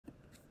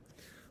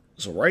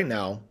So right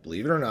now,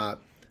 believe it or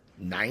not,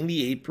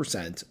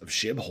 98% of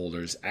SHIB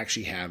holders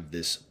actually have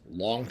this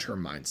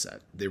long-term mindset.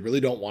 They really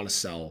don't want to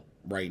sell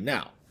right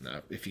now.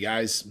 Now, if you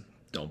guys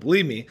don't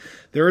believe me,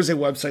 there is a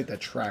website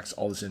that tracks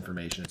all this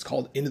information. It's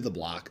called Into the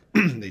Block.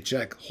 They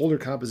check holder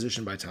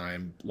composition by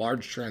time,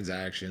 large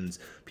transactions,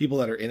 people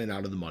that are in and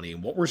out of the money.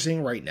 And what we're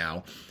seeing right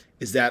now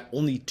is that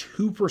only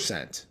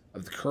 2%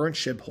 of the current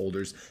SHIB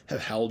holders have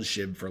held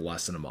SHIB for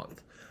less than a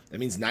month. That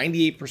means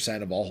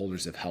 98% of all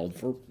holders have held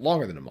for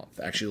longer than a month.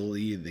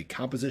 Actually, the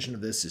composition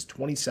of this is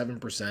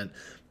 27%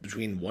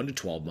 between 1 to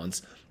 12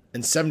 months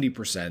and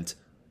 70%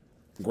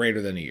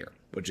 greater than a year,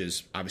 which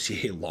is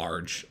obviously a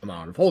large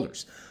amount of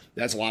holders.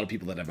 That's a lot of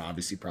people that have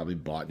obviously probably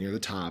bought near the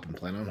top and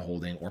plan on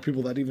holding, or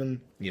people that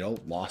even,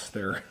 lost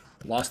their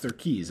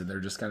keys and they're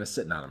just kind of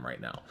sitting on them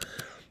right now.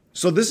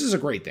 So this is a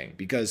great thing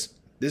because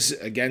this,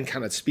 again,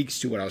 kind of speaks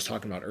to what I was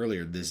talking about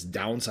earlier. This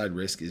downside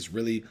risk is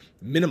really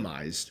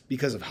minimized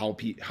because of how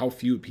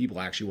few people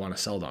actually want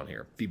to sell down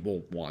here.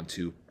 People want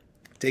to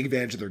take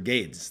advantage of their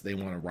gains. They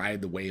want to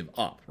ride the wave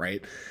up,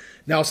 right?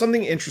 Now,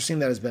 something interesting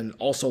that has been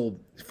also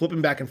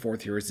flipping back and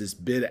forth here is this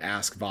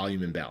bid-ask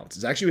volume imbalance.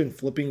 It's actually been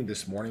flipping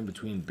this morning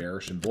between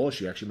bearish and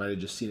bullish. You actually might have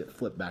just seen it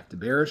flip back to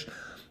bearish.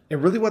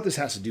 And really what this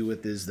has to do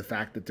with is the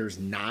fact that there's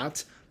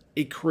not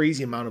a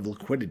crazy amount of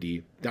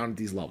liquidity down at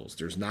these levels.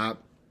 There's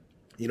not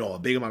a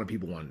big amount of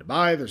people wanting to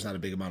buy. There's not a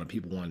big amount of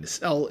people wanting to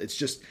sell.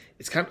 It's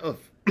kind of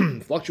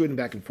fluctuating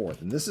back and forth.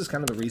 And this is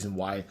kind of the reason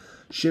why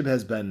SHIB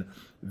has been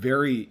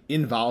very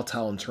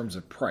involatile in terms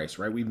of price,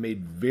 right? We've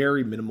made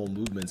very minimal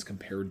movements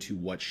compared to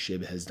what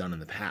SHIB has done in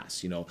the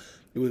past. It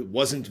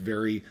wasn't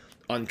very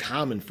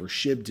uncommon for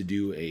SHIB to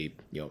do a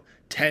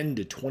 10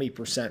 to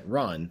 20%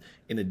 run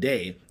in a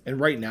day. And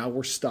right now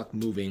we're stuck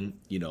moving,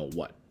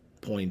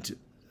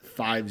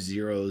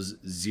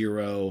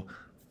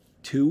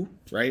 0.5002,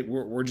 right?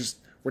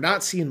 We're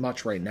not seeing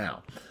much right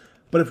now.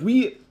 But if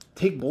we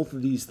take both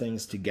of these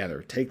things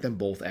together, take them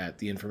both at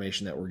the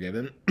information that we're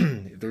given,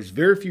 there's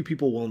very few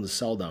people willing to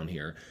sell down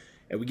here,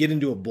 and we get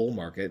into a bull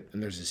market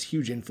and there's this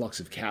huge influx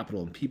of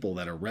capital and people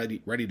that are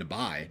ready to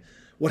buy,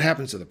 what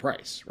happens to the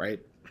price, right?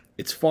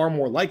 It's far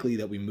more likely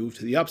that we move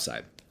to the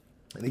upside.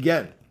 And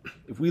again,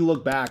 if we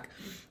look back,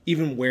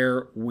 even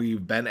where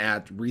we've been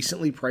at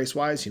recently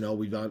price-wise,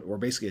 we're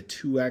basically a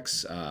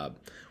 2x.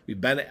 We've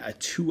been at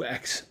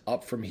 2x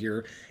up from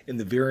here in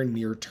the very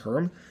near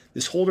term.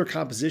 This holder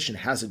composition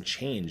hasn't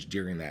changed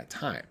during that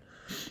time.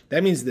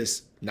 That means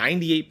this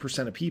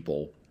 98% of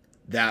people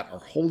that are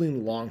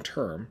holding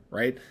long-term,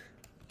 right,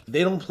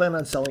 they don't plan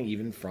on selling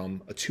even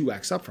from a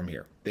 2x up from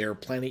here. They're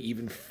planning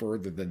even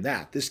further than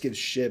that. This gives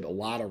SHIB a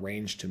lot of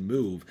range to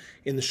move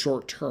in the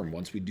short term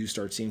once we do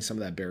start seeing some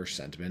of that bearish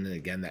sentiment and,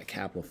 again, that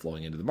capital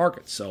flowing into the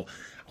market. So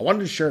I wanted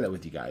to share that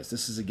with you guys.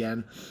 This is,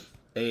 again,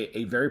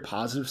 a very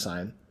positive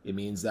sign. It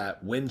means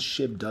that when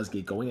SHIB does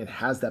get going, it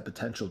has that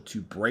potential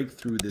to break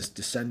through this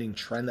descending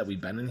trend that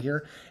we've been in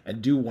here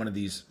and do one of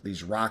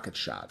these rocket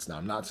shots. Now,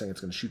 I'm not saying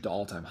it's going to shoot to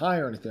all-time high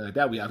or anything like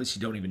that. We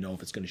obviously don't even know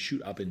if it's going to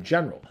shoot up in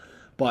general.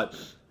 But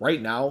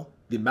right now,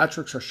 the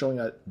metrics are showing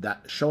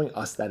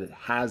us that it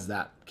has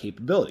that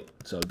capability.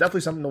 So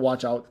definitely something to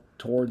watch out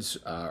towards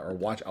or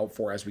watch out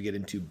for as we get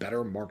into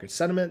better market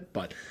sentiment.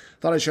 But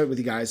thought I'd share it with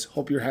you guys.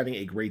 Hope you're having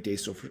a great day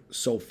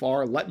so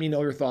far. Let me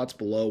know your thoughts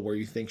below where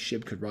you think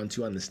SHIB could run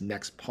to on this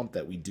next pump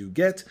that we do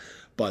get.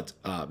 But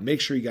make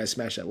sure you guys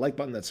smash that like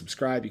button, that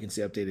subscribe. You can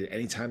stay updated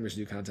anytime there's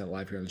new content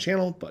live here on the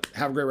channel. But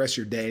have a great rest of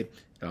your day,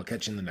 and I'll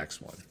catch you in the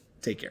next one.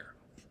 Take care.